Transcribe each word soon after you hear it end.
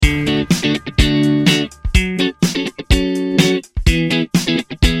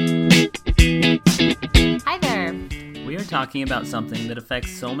talking about something that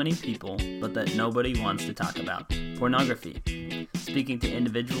affects so many people, but that nobody wants to talk about: pornography. Speaking to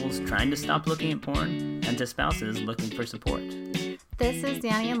individuals trying to stop looking at porn, and to spouses looking for support. This is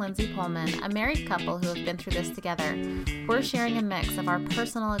Danny and Lindsay Pullman, a married couple who have been through this together. We're sharing a mix of our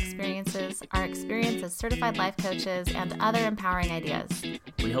personal experiences, our experience as certified life coaches, and other empowering ideas.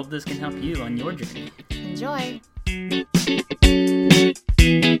 We hope this can help you on your journey. Enjoy!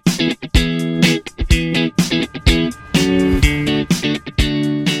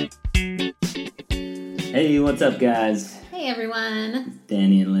 Hey, what's up, guys? Hey, everyone.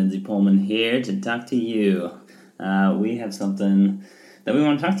 Danny and Lindsay Pullman here to talk to you. We have something that we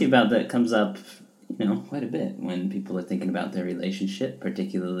want to talk to you about that comes up, quite a bit when people are thinking about their relationship,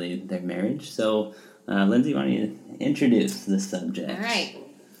 particularly their marriage. So, Lindsay, why don't you introduce the subject? All right.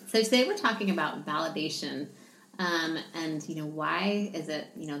 So today we're talking about validation. And, why is it,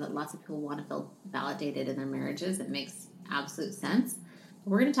 that lots of people want to feel validated in their marriages? It makes absolute sense.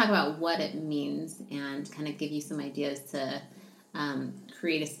 We're going to talk about what it means and kind of give you some ideas to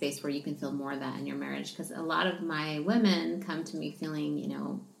create a space where you can feel more of that in your marriage. Because a lot of my women come to me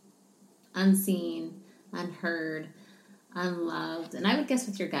feeling, unseen, unheard, unloved. And I would guess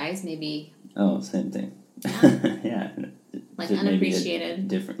with your guys, maybe... Oh, same thing. Yeah. Like just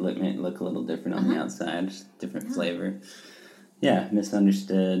unappreciated. Look a little different on the outside. Different flavor. Yeah,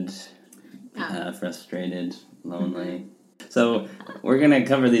 misunderstood, frustrated, lonely. So we're going to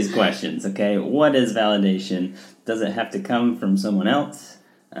cover these questions, okay? What is validation? Does it have to come from someone else?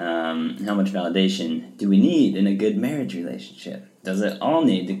 How much validation do we need in a good marriage relationship? Does it all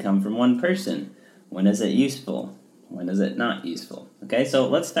need to come from one person? When is it useful? When is it not useful? Okay, so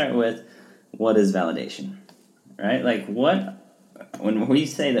let's start with what is validation, right? Like when we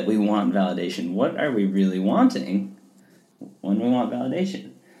say that we want validation, what are we really wanting when we want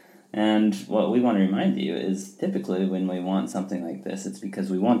validation? And what we want to remind you is typically when we want something like this, it's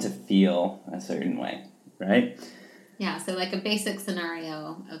because we want to feel a certain way, right? Yeah, so like a basic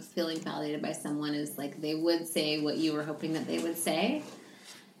scenario of feeling validated by someone is like they would say what you were hoping that they would say.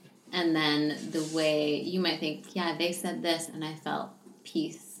 And then the way you might think, yeah, they said this and I felt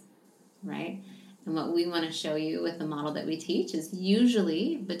peace, right? And what we want to show you with the model that we teach is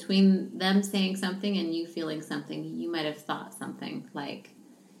usually between them saying something and you feeling something, you might have thought something like,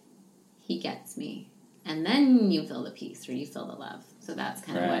 he gets me. And then you feel the peace or you feel the love. So that's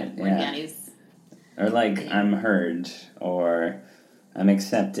kind of what Danny's... Or like, saying. I'm heard, or I'm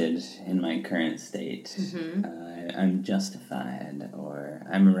accepted in my current state. Mm-hmm. I'm justified, or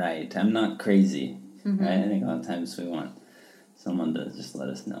I'm right. I'm not crazy. Mm-hmm. Right? I think a lot of times we want someone to just let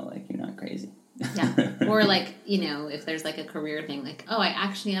us know, like, you're not crazy. Yeah. Or like, if there's like a career thing, like, oh, I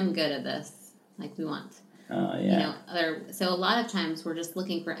actually am good at this. Like, we want... Oh, yeah. So a lot of times we're just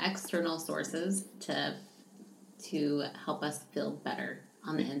looking for external sources to help us feel better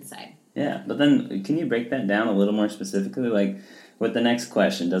on the inside. Yeah, but then can you break that down a little more specifically? Like with the next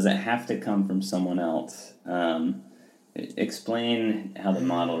question, does it have to come from someone else? Explain how the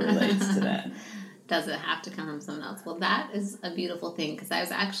model relates to that. Does it have to come from someone else? Well, that is a beautiful thing because I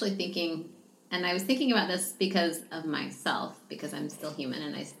was actually thinking, and I was thinking about this because of myself, because I'm still human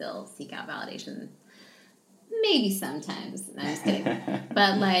and I still seek out validation. Maybe sometimes. No, I'm just kidding.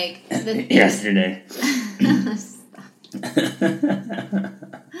 But like... Yesterday.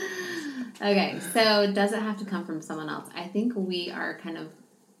 Okay, so does it have to come from someone else? I think we are kind of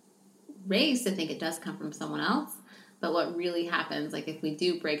raised to think it does come from someone else. But what really happens, like if we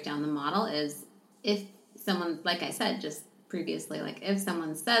do break down the model, is if someone, like I said just previously, like if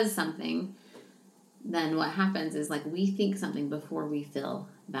someone says something, then what happens is like we think something before we feel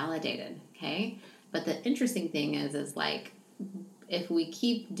validated, okay? But the interesting thing is like, if we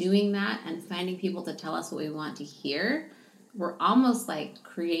keep doing that and finding people to tell us what we want to hear, we're almost like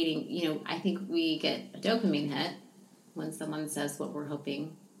creating, I think we get a dopamine hit when someone says what we're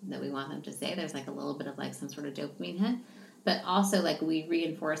hoping that we want them to say. There's like a little bit of like some sort of dopamine hit. But also like we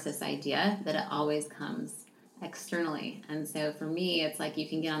reinforce this idea that it always comes externally. And so for me, it's like you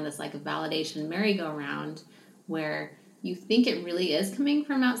can get on this like a validation merry-go-round where you think it really is coming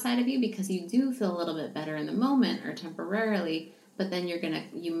from outside of you because you do feel a little bit better in the moment or temporarily, but then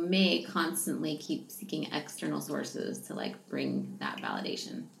you may constantly keep seeking external sources to like bring that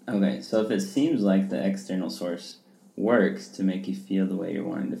validation. Okay, so if it seems like the external source works to make you feel the way you're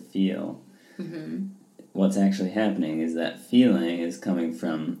wanting to feel, mm-hmm. What's actually happening is that feeling is coming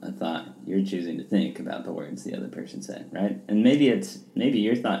from a thought you're choosing to think about the words the other person said, right? And maybe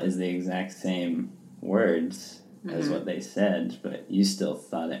your thought is the exact same words as what they said, but you still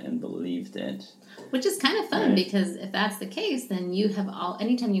thought it and believed it. Which is kind of fun, right? Because if that's the case, then you have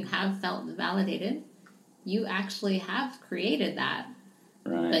anytime you have felt validated, you actually have created that.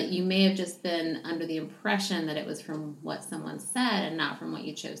 Right. But you may have just been under the impression that it was from what someone said and not from what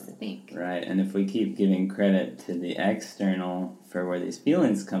you chose to think. Right, and if we keep giving credit to the external for where these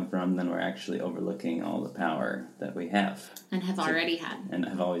feelings come from, then we're actually overlooking all the power that we have. And have already had. And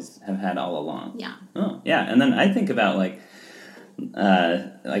have had all along. Yeah. Oh, yeah, and then I think about, like,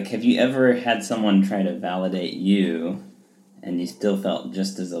 have you ever had someone try to validate you and you still felt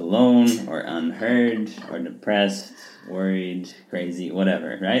just as alone or unheard or depressed, worried, crazy,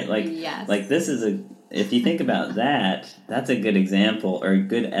 whatever, right? Like, yes. Like this is if you think about that, that's a good example or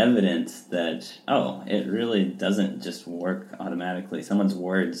good evidence that, it really doesn't just work automatically. Someone's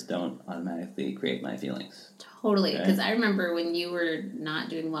words don't automatically create my feelings. Totally, because I remember when you were not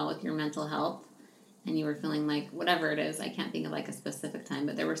doing well with your mental health and you were feeling like, whatever it is, I can't think of like a specific time,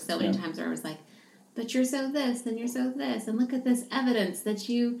 but there were so many times where I was like, but you're so this, and you're so this, and look at this evidence that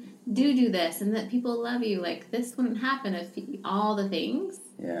you do this, and that people love you. Like, this wouldn't happen if all the things.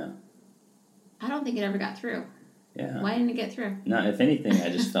 Yeah. I don't think it ever got through. Yeah. Why didn't it get through? No, if anything, I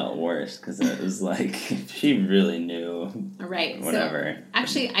just felt worse, because it was like, she really knew. Right. Whatever. So,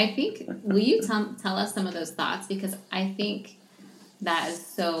 actually, I think, will you tell us some of those thoughts? Because I think that is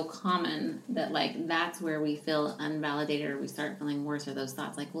so common that, like, that's where we feel unvalidated or we start feeling worse, or those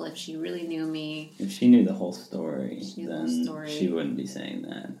thoughts like, well, if she really knew me. If she knew the whole story, then she wouldn't be saying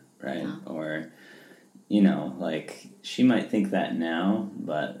that, right? Yeah. Or, like, she might think that now,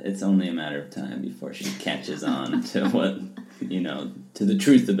 but it's only a matter of time before she catches on to what, to the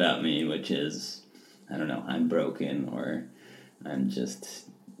truth about me, which is, I don't know, I'm broken or I'm just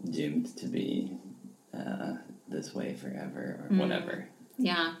doomed to be this way forever or whatever.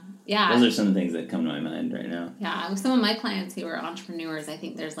 Yeah. Those are some things that come to my mind right now. Yeah, with some of my clients who are entrepreneurs, I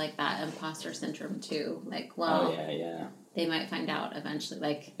think there's like that imposter syndrome too. Like, well, they might find out eventually.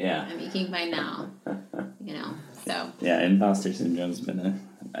 Like, I'm making by now, So yeah, imposter syndrome's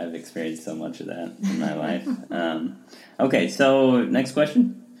I've experienced so much of that in my life. Okay, so next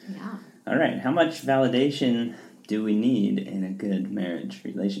question. Yeah. All right, how much validation do we need in a good marriage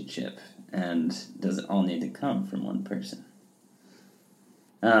relationship? And does it all need to come from one person?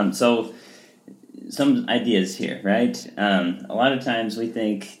 So, some ideas here, right? A lot of times we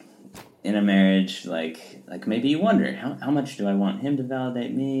think in a marriage, like maybe you wonder, how much do I want him to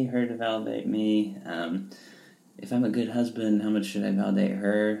validate me, her to validate me? If I'm a good husband, how much should I validate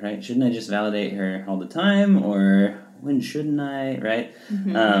her, right? Shouldn't I just validate her all the time, or when shouldn't I, right?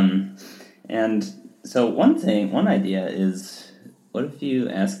 Mm-hmm. And so one idea is, what if you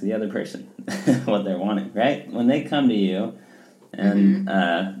ask the other person what they're wanting, right? When they come to you, and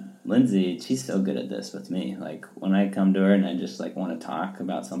Lindsay, she's so good at this with me. Like, when I come to her and I just, like, want to talk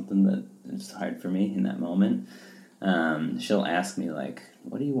about something that is hard for me in that moment, she'll ask me, like,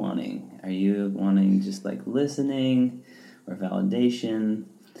 what are you wanting? Are you wanting just, like, listening or validation?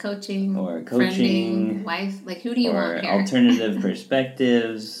 Coaching. Or coaching. Friending, wife. Like, who do you want here? Or alternative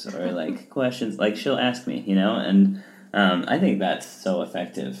perspectives or, like, questions. Like, she'll ask me, and I think that's so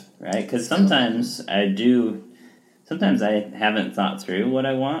effective, right? Because sometimes I haven't thought through what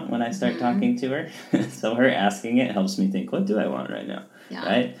I want when I start talking to her. So her asking it helps me think, what do I want right now? Yeah.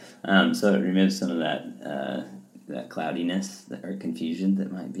 Right? So it removes some of that cloudiness or confusion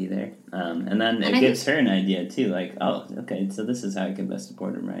that might be there. And then it gives her an idea too, like, oh, okay, so this is how I can best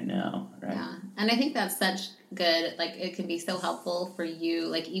support him right now, right? Yeah. And I think that's such good, like, it can be so helpful for you,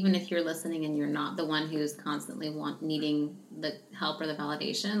 like, even if you're listening and you're not the one who's constantly needing the help or the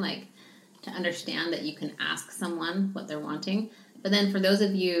validation, like, to understand that you can ask someone what they're wanting. But then for those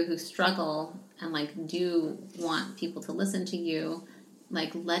of you who struggle and, like, do want people to listen to you,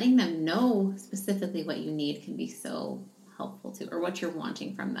 like, letting them know specifically what you need can be so helpful too, or what you're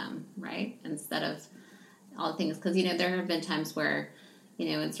wanting from them, right? Instead of all the things. Because, there have been times where,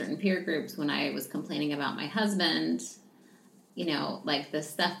 in certain peer groups, when I was complaining about my husband, like, the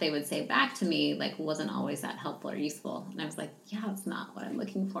stuff they would say back to me, like, wasn't always that helpful or useful. And I was like, yeah, it's not what I'm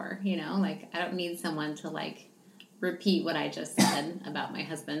looking for, like, I don't need someone to, like, repeat what I just said about my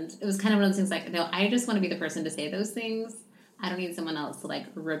husband. It was kind of one of those things like, no, I just want to be the person to say those things. I don't need someone else to, like,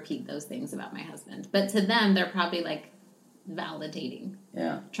 repeat those things about my husband. But to them, they're probably, like, validating.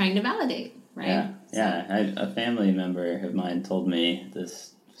 Yeah. Trying to validate, right? Yeah. A family member of mine told me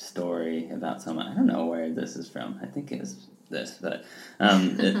this story about someone. I don't know where this is from. I think it was this, but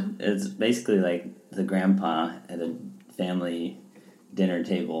it's basically like the grandpa at a family dinner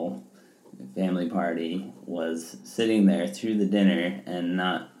table, family party, was sitting there through the dinner and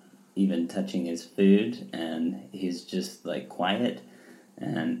not even touching his food, and he's just, like, quiet,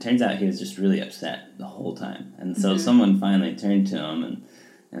 and turns out he was just really upset the whole time. And so someone finally turned to him and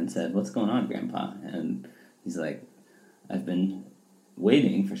and said, "What's going on, Grandpa?" And he's like, "I've been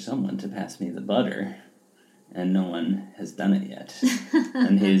waiting for someone to pass me the butter, and no one has done it yet."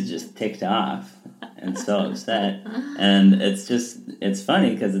 And he was just ticked off and so upset. And it's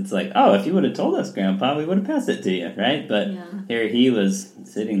funny because it's like, oh, if you would have told us, Grandpa, we would have passed it to you, right? But here he was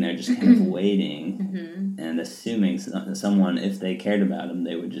sitting there just kind of waiting and assuming someone, if they cared about him,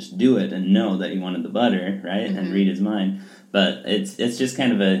 they would just do it and know that he wanted the butter, right? And read his mind. But it's just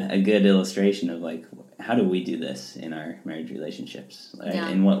kind of a good illustration of like, how do we do this in our marriage relationships? Right? Yeah.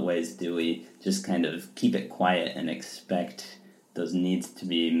 In what ways do we just kind of keep it quiet and expect those needs to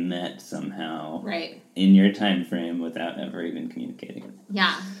be met somehow in your time frame without ever even communicating it?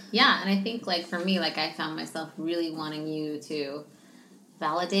 Yeah. And I think, like, for me, like, I found myself really wanting you to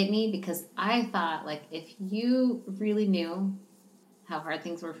validate me because I thought, like, if you really knew how hard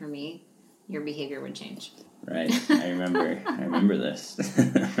things were for me, your behavior would change. Right. I remember this.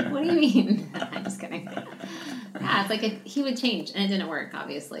 What do you mean? I'm just kidding. Yeah, it's like he would change, and it didn't work,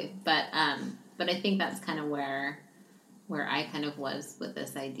 obviously. But I think that's kind of where I kind of was with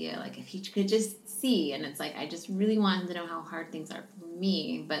this idea. Like, if he could just see, and it's like, I just really want him to know how hard things are for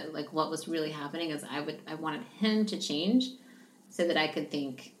me. But like, what was really happening is I wanted him to change so that I could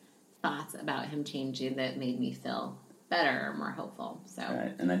think thoughts about him changing that made me feel better or more hopeful. So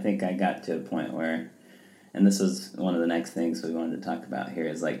right. And I think I got to a point where, and this was one of the next things we wanted to talk about here,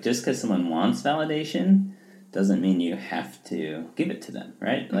 is like, just because someone wants validation doesn't mean you have to give it to them,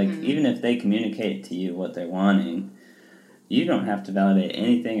 right? Like, even if they communicate to you what they're wanting, you don't have to validate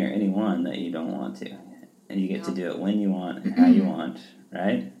anything or anyone that you don't want to. And you get to do it when you want and how you want,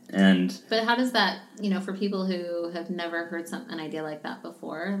 right? But how does that, for people who have never heard an idea like that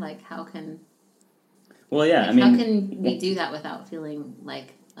before, like, how can... Well, yeah, how can we do that without feeling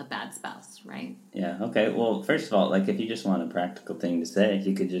like a bad spouse, right? Yeah, okay. Well, first of all, like, if you just want a practical thing to say,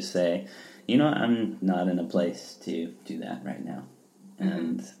 you could just say, you know what, I'm not in a place to do that right now.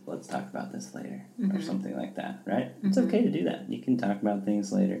 And let's talk about this later, or something like that, right? It's okay to do that. You can talk about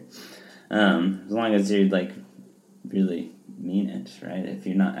things later. As long as you, like, really mean it, right? If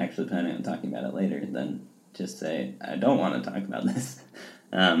you're not actually planning on talking about it later, then just say, I don't want to talk about this.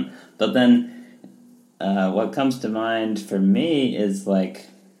 But then what comes to mind for me is, like,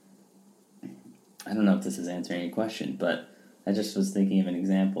 I don't know if this is answering your question, but I just was thinking of an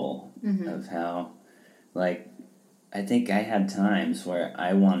example of how, like, I think I had times where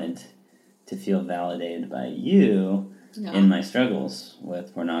I wanted to feel validated by you in my struggles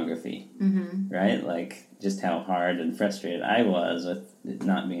with pornography, right? Like, just how hard and frustrated I was with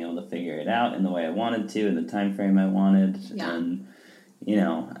not being able to figure it out in the way I wanted to, in the time frame I wanted, and,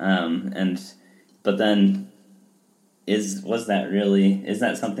 but then... Is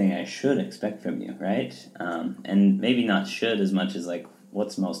that something I should expect from you, right? And maybe not should as much as, like,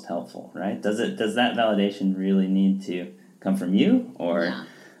 what's most helpful, right? Does that validation really need to come from you? Or,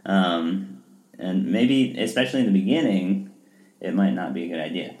 and maybe, especially in the beginning, it might not be a good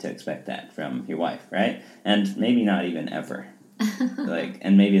idea to expect that from your wife, right? And maybe not even ever. Like,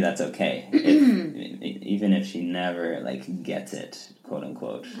 and maybe that's okay, even if she never, like, gets it, quote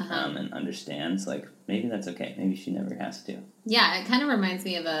unquote, and understands. Like, maybe that's okay. Maybe she never has to. Yeah, it kind of reminds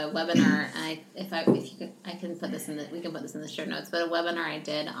me of a webinar. And we can put this in the show notes. But a webinar I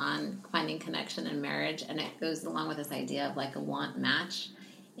did on finding connection in marriage, and it goes along with this idea of, like, a want match,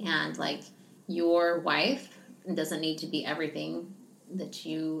 and, like, your wife doesn't need to be everything that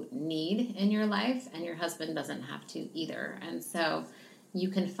you need in your life, and your husband doesn't have to either. And so you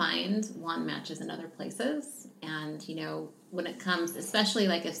can find want matches in other places. And, when it comes, especially,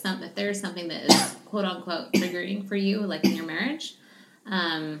 like, if there's something that is quote unquote triggering for you, like in your marriage,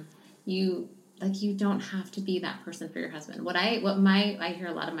 you don't have to be that person for your husband. I hear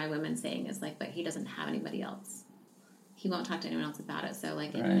a lot of my women saying is, like, but he doesn't have anybody else. He won't talk to anyone else about it. So,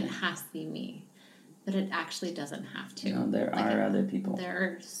 like, it has to be me. But it actually doesn't have to. No, there are other people. There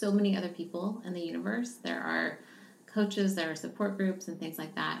are so many other people in the universe. There are coaches, there are support groups and things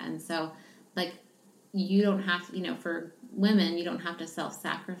like that. And so, like, you don't have, for women, you don't have to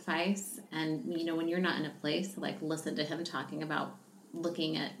self-sacrifice. And, when you're not in a place to, like, listen to him talking about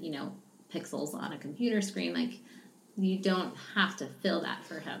looking at, pixels on a computer screen, like, you don't have to fill that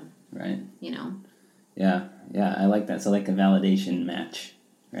for him. Right. Yeah, I like that. So, like, a validation match.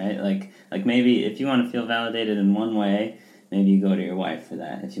 Right? Like maybe if you want to feel validated in one way, maybe you go to your wife for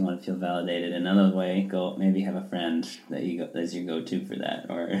that. If you want to feel validated another way, maybe have a friend that you go as your go-to for that.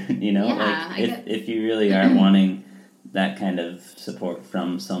 Or, if you really are wanting that kind of support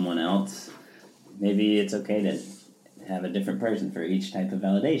from someone else, maybe it's okay to have a different person for each type of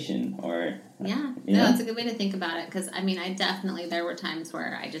validation, or yeah, no, it's a good way to think about it, because I mean, I definitely, there were times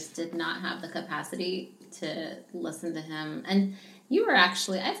where I just did not have the capacity to listen to him, and you were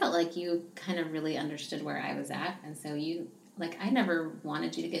actually, I felt like you kind of really understood where I was at, and so you, like, I never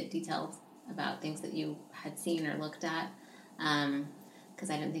wanted you to get details about things that you had seen or looked at, because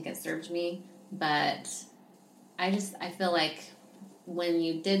I didn't think it served me, but I feel like when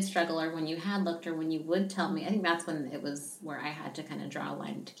you did struggle, or when you had looked, or when you would tell me, I think that's when it was where I had to kind of draw a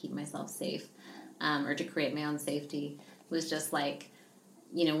line to keep myself safe, or to create my own safety, was just like,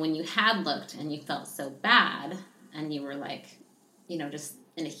 you know, when you had looked and you felt so bad and you were like, you know, just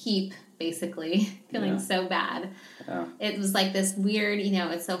in a heap, basically, feeling so bad. Yeah. It was like this weird, you know,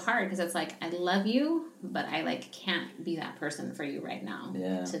 it's so hard because it's like, I love you, but I like can't be that person for you right now.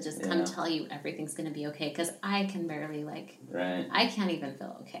 Yeah. To just come tell you everything's going to be okay, because I can barely like, right. I can't even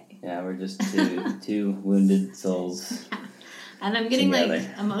feel okay. Yeah, we're just two wounded souls. Yeah. And I'm getting together.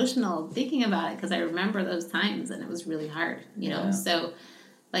 Like emotional thinking about it, because I remember those times and it was really hard, you know? Yeah. So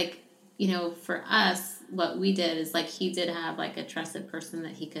like, you know, for us, what we did is, like, he did have, like, a trusted person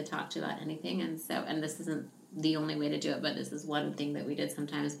that he could talk to about anything. And so, and this isn't the only way to do it, but this is one thing that we did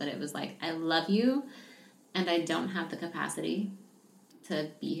sometimes. But it was like, I love you, and I don't have the capacity to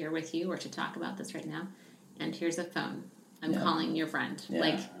be here with you or to talk about this right now. And here's a phone. I'm calling your friend. Yeah.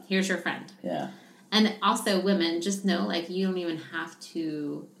 Like, here's your friend. Yeah. And also, women, just know, like, you don't even have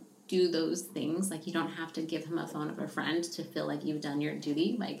to do those things. Like, you don't have to give him a phone of a friend to feel like you've done your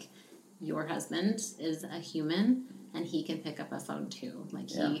duty. Like, your husband is a human, and he can pick up a phone too. Like,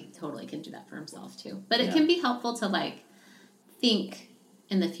 he totally can do that for himself too. But it can be helpful to, like, think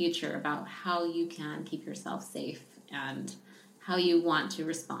in the future about how you can keep yourself safe and how you want to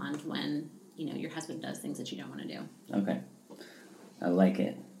respond when, you know, your husband does things that you don't want to do. Okay. I like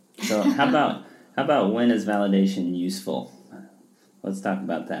it. So how about when is validation useful? Let's talk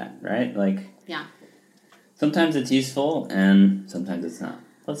about that, right? Like, sometimes it's useful and sometimes it's not.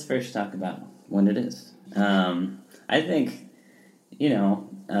 Let's first talk about when it is. I think, you know,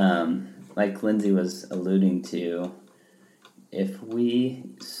 like Lindsay was alluding to, if we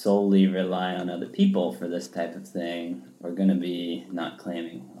solely rely on other people for this type of thing, we're going to be not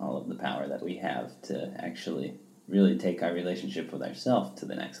claiming all of the power that we have to actually really take our relationship with ourselves to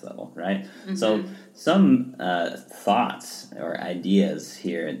the next level, right? Mm-hmm. So some thoughts or ideas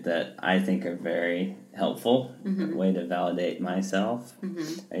here that I think are very helpful, a way to validate myself,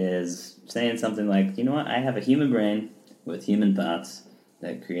 is saying something like, you know what, I have a human brain with human thoughts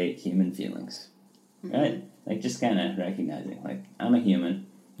that create human feelings, right? Like, just kind of recognizing, like, I'm a human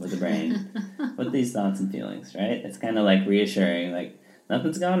with a brain with these thoughts and feelings, right? It's kind of like reassuring, like,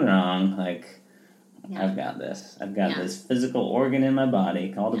 nothing's gone wrong, like, I've got this. I've got this physical organ in my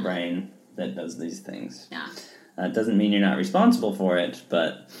body called a brain that does these things. Yeah. It doesn't mean you're not responsible for it,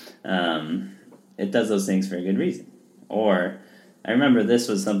 but it does those things for a good reason. Or, I remember this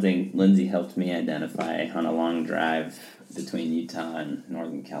was something Lindsay helped me identify on a long drive between Utah and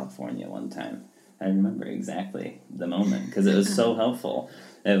Northern California one time. I remember exactly the moment because it was so helpful.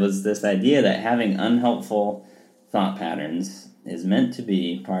 It was this idea that having unhelpful thought patterns is meant to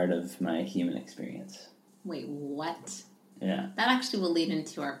be part of my human experience. Wait, what? Yeah. That actually will lead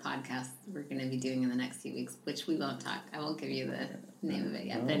into our podcast we're going to be doing in the next few weeks, which we won't talk. I won't give you the name of it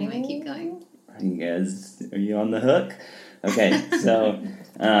yet, but anyway, keep going. You guys, are you on the hook? Okay, so,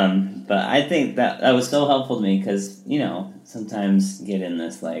 but I think that was so helpful to me because, you know, sometimes get in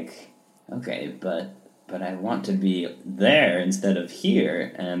this, like, okay, but I want to be there instead of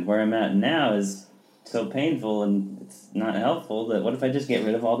here, and where I'm at now is so painful and it's not helpful, that what if I just get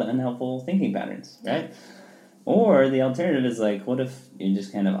rid of all the unhelpful thinking patterns, right? Or the alternative is, like, what if you're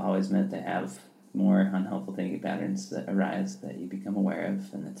just kind of always meant to have more unhelpful thinking patterns that arise that you become aware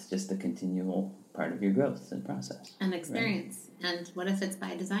of, and it's just a continual part of your growth and process. And experience. Right? And what if it's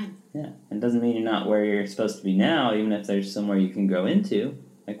by design? Yeah. It doesn't mean you're not where you're supposed to be now, even if there's somewhere you can grow into.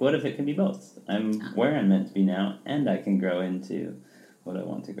 Like, what if it can be both? I'm where I'm meant to be now, and I can grow into what I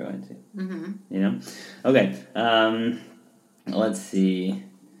want to grow into. Mm-hmm. You know? Okay. Let's see.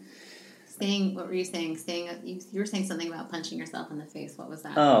 What were you saying? You were saying something about punching yourself in the face. What was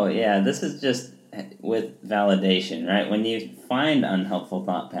that? Oh, yeah. This is just with validation, right? When you find unhelpful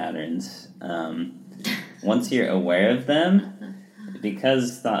thought patterns, once you're aware of them,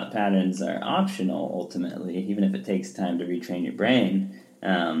 because thought patterns are optional, ultimately, even if it takes time to retrain your brain,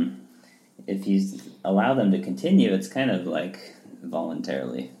 if you allow them to continue, it's kind of like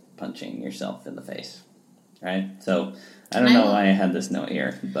voluntarily punching yourself in the face. right? So I don't know why I had this note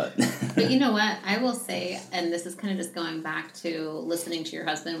here, but... But you know what? I will say, and this is kind of just going back to listening to your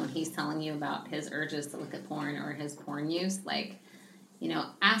husband when he's telling you about his urges to look at porn or his porn use, like, you know,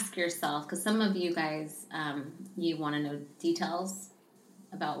 ask yourself, because some of you guys, you want to know details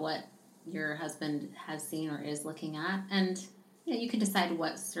about what your husband has seen or is looking at, and you know, you can decide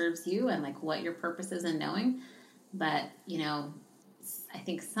what serves you and like what your purpose is in knowing. But you know, I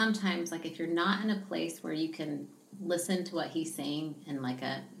think sometimes, like, if you're not in a place where you can listen to what he's saying in like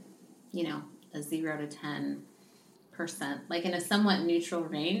a, you know, a 0 to 10%, like in a somewhat neutral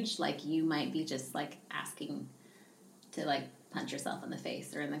range, like you might be just like asking to like punch yourself in the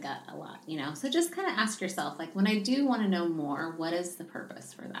face or in the gut a lot, you know? So just kind of ask yourself, like, when I do want to know more, what is the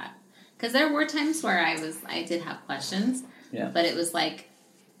purpose for that? Because there were times where I did have questions, but it was like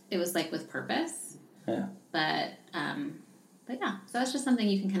with purpose. Yeah. But yeah, so that's just something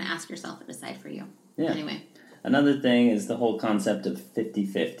you can kind of ask yourself and decide for you. Yeah. Anyway. Another thing is the whole concept of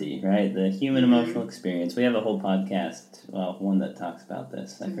 50-50, right? The human emotional experience. We have a whole podcast, well, one that talks about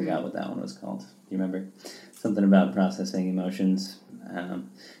this. I forgot what that one was called. Do you remember? Something about processing emotions.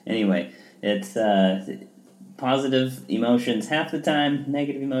 Anyway, it's positive emotions half the time,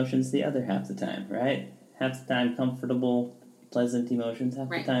 negative emotions the other half the time, right? Half the time comfortable, pleasant emotions, half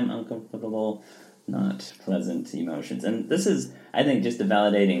the time uncomfortable, not pleasant emotions. And this is, I think, just a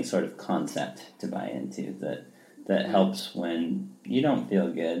validating sort of concept to buy into that helps when you don't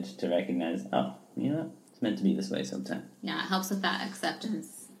feel good to recognize, oh, you know, it's meant to be this way sometime. Yeah, it helps with that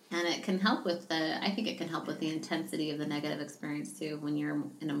acceptance. And it can help with I think it can help with the intensity of the negative experience too when you're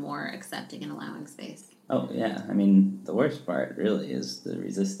in a more accepting and allowing space. Oh, yeah. I mean, the worst part really is the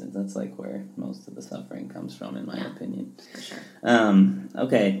resistance. That's like where most of the suffering comes from, in my opinion. For sure.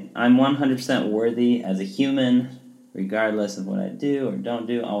 Okay, I'm 100% worthy as a human, regardless of what I do or don't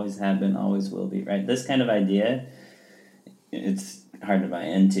do, always have been, always will be, right? This kind of idea, it's hard to buy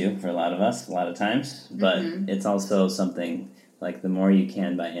into for a lot of us, a lot of times, but it's also something, like, the more you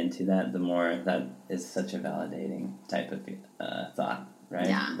can buy into that, the more that is such a validating type of thought, right?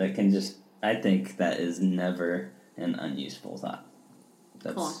 Yeah. That can just... I think that is never an unuseful thought.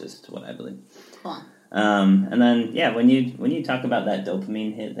 That's just what I believe. Cool. And then, when you talk about that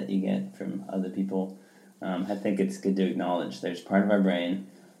dopamine hit that you get from other people, I think it's good to acknowledge there's part of our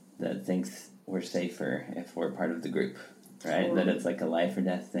brain that thinks we're safer if we're part of the group, right? Totally. That it's like a life or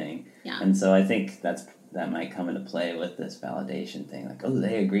death thing. Yeah. And so I think that might come into play with this validation thing. Like, oh,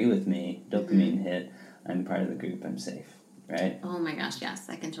 they agree with me. Dopamine hit. I'm part of the group. I'm safe. Right? Oh my gosh, yes,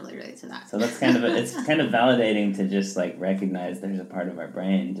 I can totally relate to that. So that's kind of it's kind of validating to just like recognize there's a part of our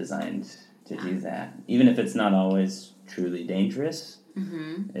brain designed to do that, even if it's not always truly dangerous.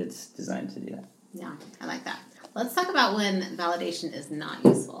 It's designed to do that. Yeah, I like that. Let's talk about when validation is not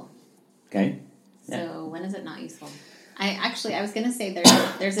useful. Okay. So when is it not useful? I was going to say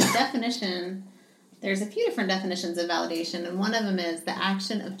there's a definition. There's a few different definitions of validation, and one of them is the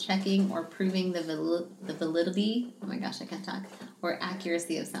action of checking or proving the validity, oh my gosh, I can't talk, or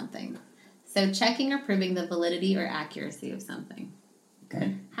accuracy of something. So checking or proving the validity or accuracy of something.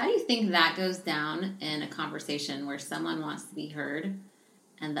 Okay. How do you think that goes down in a conversation where someone wants to be heard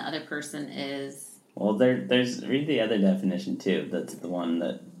and the other person is... Well, there's read the other definition too. That's the one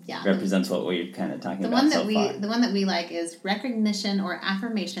that represents what we're kind of talking about so far. The one that we like is recognition or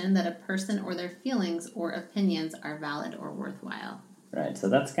affirmation that a person or their feelings or opinions are valid or worthwhile. Right, so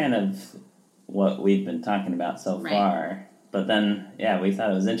that's kind of what we've been talking about so far. But then, we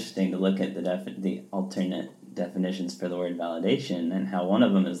thought it was interesting to look at the alternate definitions for the word validation and how one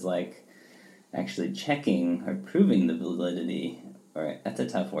of them is like actually checking or proving the validity, or that's a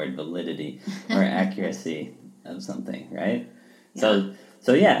tough word, validity, or accuracy of something, right? Yeah. So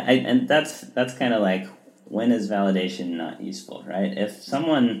and that's kind of like, when is validation not useful, right? If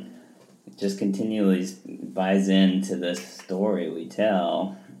someone just continually buys into this story we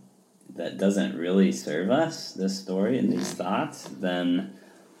tell that doesn't really serve us, this story and these thoughts, then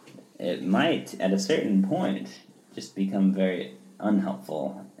it might, at a certain point, just become very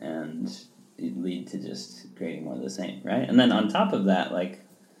unhelpful and lead to just creating more of the same, right? And then on top of that, like,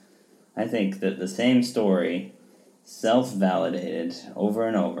 I think that the same story, self-validated over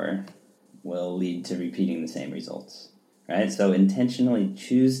and over, will lead to repeating the same results, right? So intentionally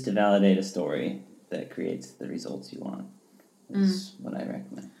choose to validate a story that creates the results you want is what I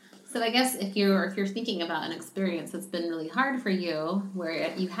recommend. So I guess if you're thinking about an experience that's been really hard for you,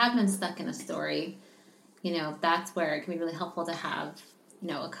 where you have been stuck in a story, you know, that's where it can be really helpful to have, you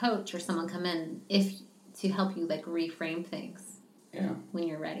know, a coach or someone come in to help you like reframe things when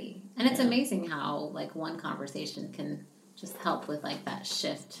you're ready. And it's amazing how like one conversation can just help with like that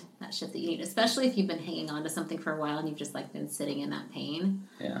shift that you need, especially if you've been hanging on to something for a while and you've just like been sitting in that pain.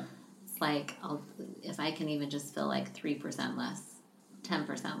 Yeah. It's like, if I can even just feel like 3% less,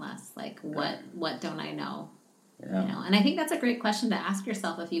 10% less, like what don't I know? Yeah. You know, and I think that's a great question to ask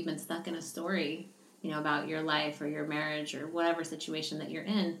yourself if you've been stuck in a story, you know, about your life or your marriage or whatever situation that you're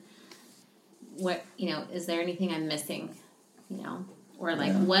in. What, you know, is there anything I'm missing, you know, or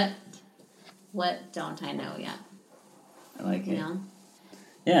like what don't I know yet? I like it. You know?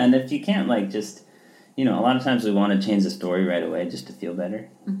 Yeah, and if you can't like just, you know, a lot of times we want to change the story right away just to feel better,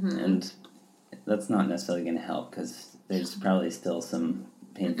 and that's not necessarily going to help because there's probably still some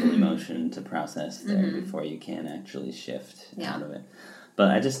painful emotion to process there before you can actually shift out of it.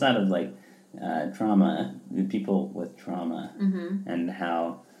 But I just thought of like trauma, people with trauma, and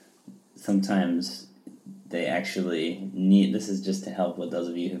how sometimes they actually need, this is just to help with those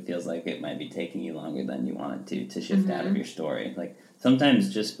of you who feels like it might be taking you longer than you want it to shift out of your story. Like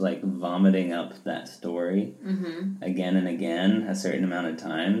sometimes just like vomiting up that story again and again a certain amount of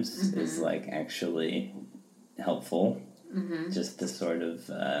times is like actually helpful. Just to sort of,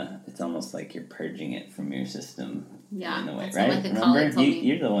 it's almost like you're purging it from your system in a way, right? Like Remember?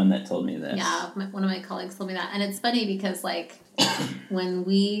 You're the one that told me this. Yeah, one of my colleagues told me that. And it's funny because, like, when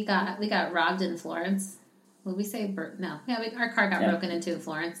we got robbed in Florence, would we say, our car got broken into in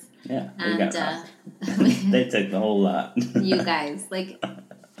Florence. Yeah, and we got they took the whole lot. You guys, like,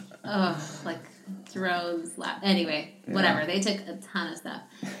 drones, anyway, whatever. They took a ton of stuff.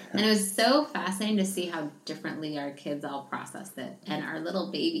 And it was so fascinating to see how differently our kids all processed it. And our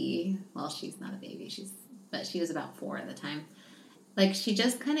little baby, well, she's not a baby, but she was about 4 at the time. Like, she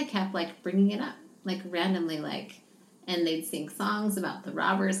just kind of kept, like, bringing it up, like, randomly, like, and they'd sing songs about the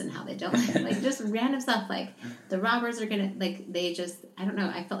robbers and how they don't, like, just random stuff, like, the robbers are gonna, like, they just, I don't know,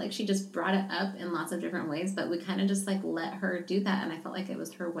 I felt like she just brought it up in lots of different ways, but we kind of just, like, let her do that, and I felt like it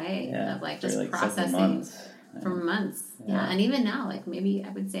was her way of, like, just like processing for months. Yeah, and even now, like, maybe,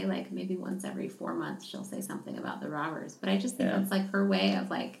 I would say, like, maybe once every 4 months she'll say something about the robbers, but I just think that's, like, her way of,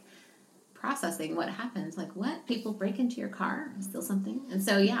 like, processing what happens, like, what, people break into your car, steal something, and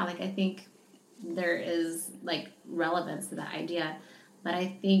so, yeah, like, I think there is, like, relevance to that idea. But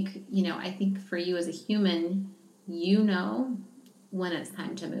I think, you know, I think for you as a human, you know when it's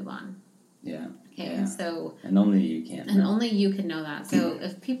time to move on. Yeah. Okay, yeah. So... And only you can. And only you can know that. So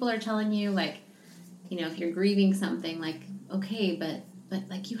if people are telling you, like, you know, if you're grieving something, like, okay, but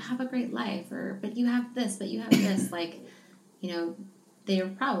like, you have a great life, or, but you have this, like, you know, they're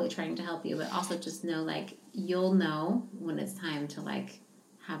probably trying to help you, but also just know, like, you'll know when it's time to, like,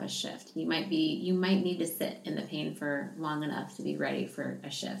 have a shift. You might need to sit in the pain for long enough to be ready for a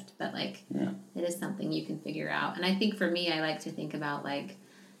shift, but like it is something you can figure out. And I think for me, I like to think about, like,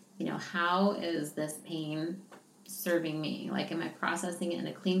 you know, how is this pain serving me? Like, am I processing it in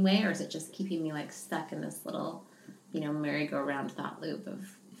a clean way, or is it just keeping me, like, stuck in this little, you know, merry-go-round thought loop of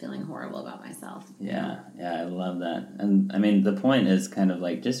feeling horrible about myself? Yeah, I love that. And I mean, the point is kind of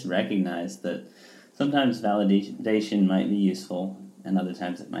like just recognize that sometimes validation might be useful and other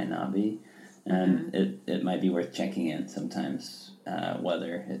times it might not be. And it might be worth checking in sometimes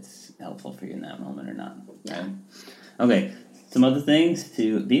whether it's helpful for you in that moment or not. Yeah. Right? Okay, some other things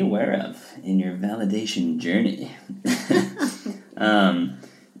to be aware of in your validation journey.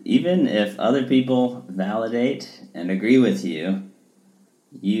 Even if other people validate and agree with you,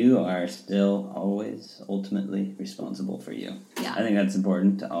 you are still always ultimately responsible for you. Yeah. I think that's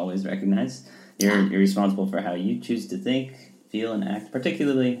important to always recognize. You're responsible for how you choose to think, feel, and act,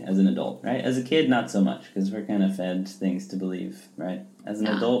 particularly as an adult, right? As a kid, not so much, because we're kind of fed things to believe, right? As an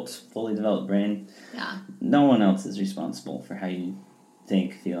adult, fully developed brain, no one else is responsible for how you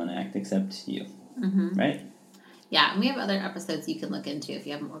think, feel, and act except you, right? Yeah, and we have other episodes you can look into if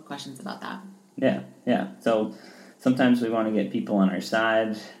you have more questions about that. Yeah. So sometimes we want to get people on our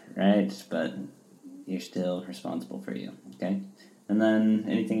side, right? But you're still responsible for you, okay? And then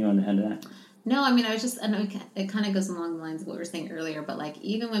anything you want to add to that? No, I mean, I know it kind of goes along the lines of what we were saying earlier, but, like,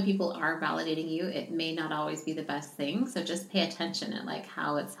 even when people are validating you, it may not always be the best thing. So just pay attention at, like,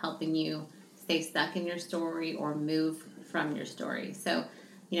 how it's helping you stay stuck in your story or move from your story. So,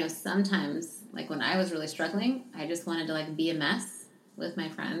 you know, sometimes, like, when I was really struggling, I just wanted to, like, be a mess with my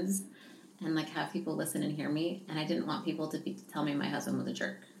friends and, like, have people listen and hear me. And I didn't want people to tell me my husband was a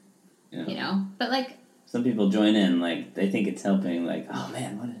jerk, you know? But, like... Some people join in, like, they think it's helping, like, oh,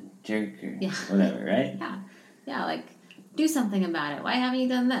 man, what a jerk or whatever, right? Yeah, like, do something about it. Why haven't you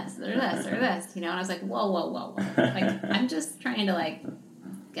done this or this or this? You know, and I was like, whoa. Like, I'm just trying to, like,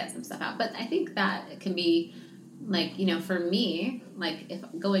 get some stuff out. But I think that it can be like, for me, like, if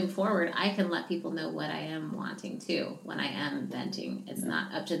going forward, I can let people know what I am wanting too when I am venting. It's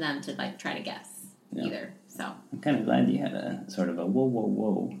not up to them to, like, try to guess either. So I'm kind of glad you had a sort of a whoa, whoa,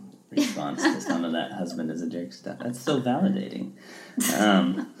 whoa response to some of that husband is a jerk stuff. That's so validating.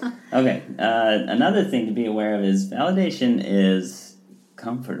 Okay, another thing to be aware of is validation is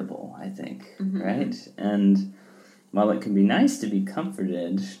comfortable, I think, right? And while it can be nice to be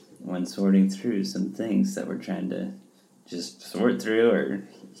comforted when sorting through some things that we're trying to just sort through or,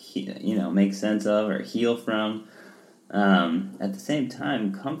 make sense of or heal from, at the same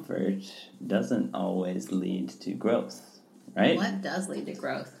time, comfort doesn't always lead to growth, right? What does lead to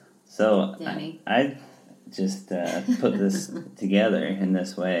growth? So I just put this together in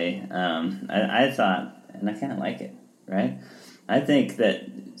this way. I thought, and I kind of like it, right? I think that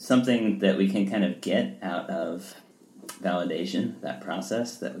something that we can kind of get out of validation, that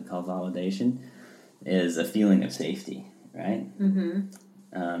process that we call validation, is a feeling of safety, right?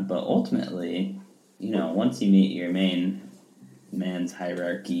 But ultimately, once you meet your man's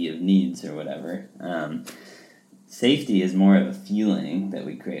hierarchy of needs or whatever, safety is more of a feeling that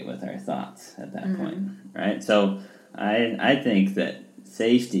we create with our thoughts at that point, right? So I think that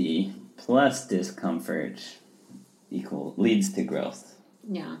safety plus discomfort leads to growth.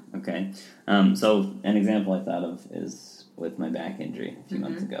 Yeah. Okay. So an example I thought of is with my back injury a few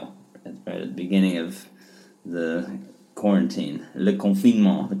months ago. Right at the beginning of the quarantine, le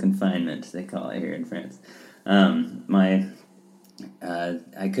confinement, the confinement, they call it here in France. I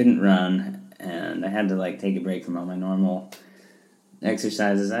couldn't run, and I had to take a break from all my normal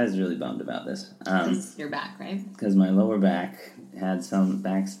exercises. I was really bummed about this. Because your back, right? Because my lower back had some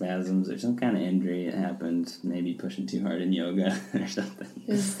back spasms or some kind of injury. It happened, maybe pushing too hard in yoga or something.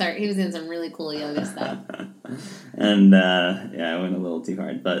 He was in some really cool yoga stuff. And, I went a little too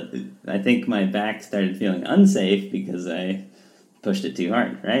hard. But I think my back started feeling unsafe because I pushed it too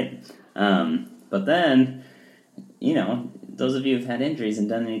hard, right? But then, those of you who've had injuries and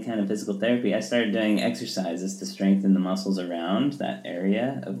done any kind of physical therapy, I started doing exercises to strengthen the muscles around that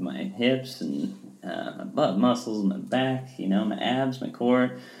area of my hips and my butt muscles, my back, my abs, my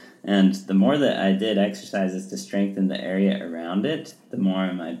core. And the more that I did exercises to strengthen the area around it, the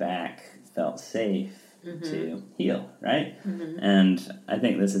more my back felt safe to heal, right? And I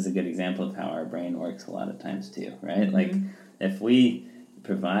think this is a good example of how our brain works a lot of times too, right? Like, if we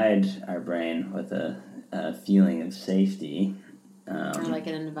provide our brain with a feeling of safety, or like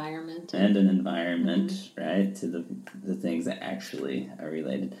an environment, right, to the things that actually are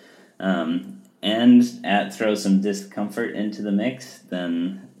related, and throw some discomfort into the mix,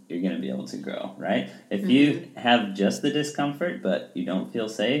 then you're going to be able to grow, right? If you have just the discomfort but you don't feel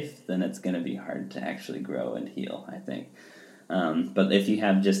safe, then it's going to be hard to actually grow and heal, I think. But if you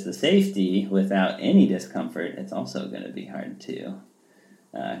have just the safety without any discomfort, it's also going to be hard to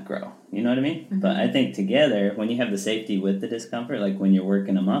grow. You know what I mean? But I think together, when you have the safety with the discomfort, like when you're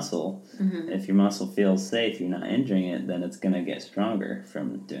working a muscle, if your muscle feels safe, you're not injuring it, then it's going to get stronger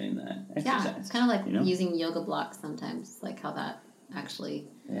from doing that exercise. Yeah, it's kind of like using yoga blocks sometimes, like how that actually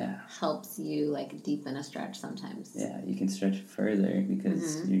helps you deepen a stretch sometimes. Yeah, you can stretch it further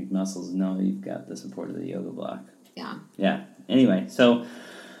because your muscles know you've got the support of the yoga block. Yeah. Yeah. Anyway, so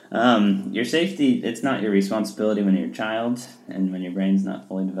your safety, it's not your responsibility when you're a child and when your brain's not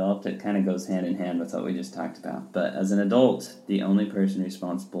fully developed. It kind of goes hand in hand with what we just talked about. But as an adult, the only person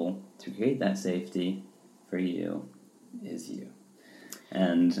responsible to create that safety for you is you.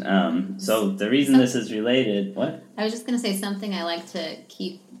 And so the reason this is related, what? I was just going to say something I like to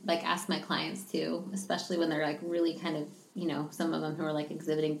ask my clients too, especially when they're really kind of, some of them who are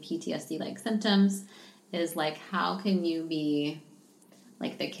exhibiting PTSD symptoms, is how can you be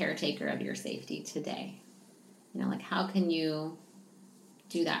the caretaker of your safety today? How can you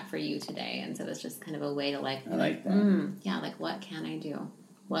do that for you today? And so it's just kind of a way to I like that. What can I do?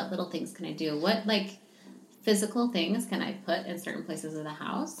 What little things can I do? What physical things can I put in certain places of the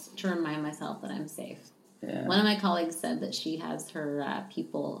house to remind myself that I'm safe? Yeah. One of my colleagues said that she has her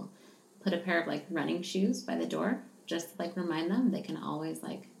people put a pair of running shoes by the door, just to remind them they can always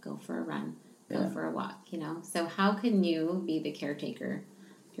go for a run, go for a walk, So how can you be the caretaker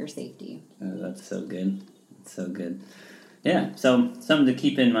of your safety? Oh, that's so good. That's so good. Yeah, so something to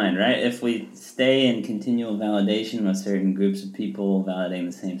keep in mind, right? If we stay in continual validation with certain groups of people validating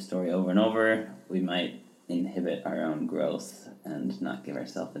the same story over and over, we might inhibit our own growth and not give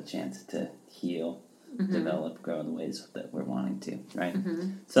ourselves a chance to heal, develop, grow in the ways that we're wanting to, right?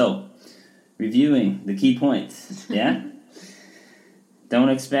 So, reviewing the key points, yeah? Don't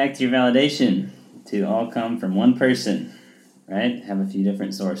expect your validation to all come from one person, right? Have a few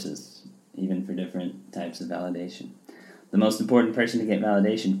different sources. even for different types of validation. The most important person to get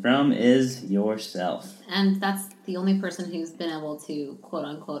validation from is yourself. And that's the only person who's been able to, quote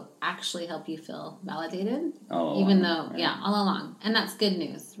unquote, actually help you feel validated. All even along, though, right? all along. And that's good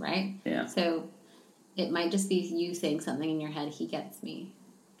news, right? Yeah. So it might just be you saying something in your head, he gets me.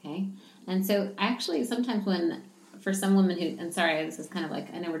 Okay? And so actually sometimes for some women who, and sorry, this is kind of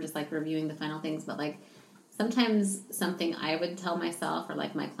like, I know we're just like reviewing the final things, but like sometimes something I would tell myself or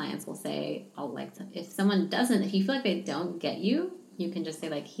like my clients will say, if you feel like they don't get you, you can just say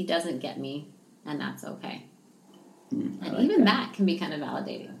like, he doesn't get me, and that's okay. And like even that can be kind of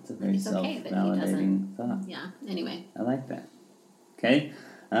validating. It's a very self-validating thought. Yeah, anyway. I like that. Okay.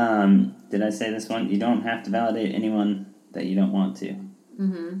 Did I say this one? You don't have to validate anyone that you don't want to.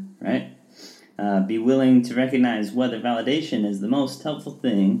 Mm-hmm. Right? Be willing to recognize whether validation is the most helpful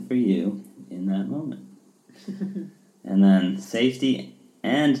thing for you in that moment. And then safety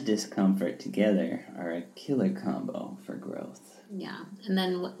and discomfort together are a killer combo for growth. Yeah, and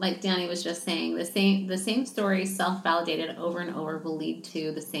then like Danny was just saying, the same story self-validated over and over will lead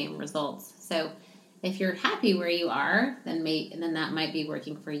to the same results. So if you're happy where you are, then that might be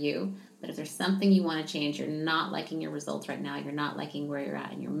working for you. But if there's something you want to change, you're not liking your results right now, you're not liking where you're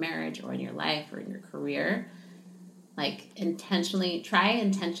at in your marriage or in your life or in your career, like try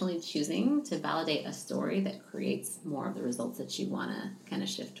intentionally choosing to validate a story that creates more of the results that you want to kind of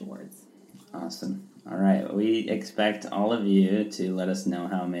shift towards. Awesome. All right. We expect all of you to let us know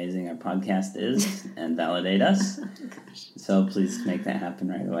how amazing our podcast is and validate us. Gosh. So please make that happen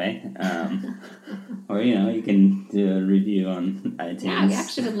right away. Or, you can do a review on iTunes. Yeah, we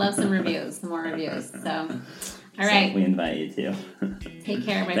actually would love some reviews, more reviews. So, all right. So we invite you to. Take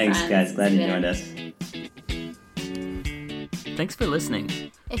care, my friends. Thanks, guys. Glad you joined us. Thanks for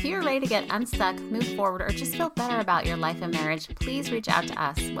listening. If you're ready to get unstuck, move forward, or just feel better about your life and marriage, please reach out to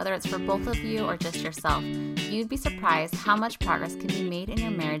us, whether it's for both of you or just yourself. You'd be surprised how much progress can be made in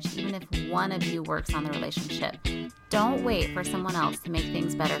your marriage even if one of you works on the relationship. Don't wait for someone else to make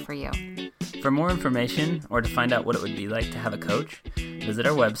things better for you. For more information or to find out what it would be like to have a coach, visit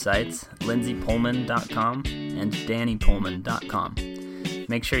our websites, lindsaypullman.com and dannypullman.com.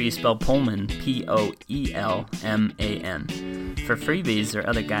 Make sure you spell Pullman, Poelman. For freebies or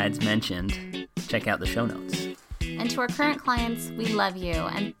other guides mentioned, check out the show notes. And to our current clients, we love you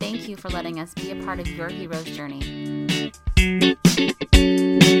and thank you for letting us be a part of your hero's journey.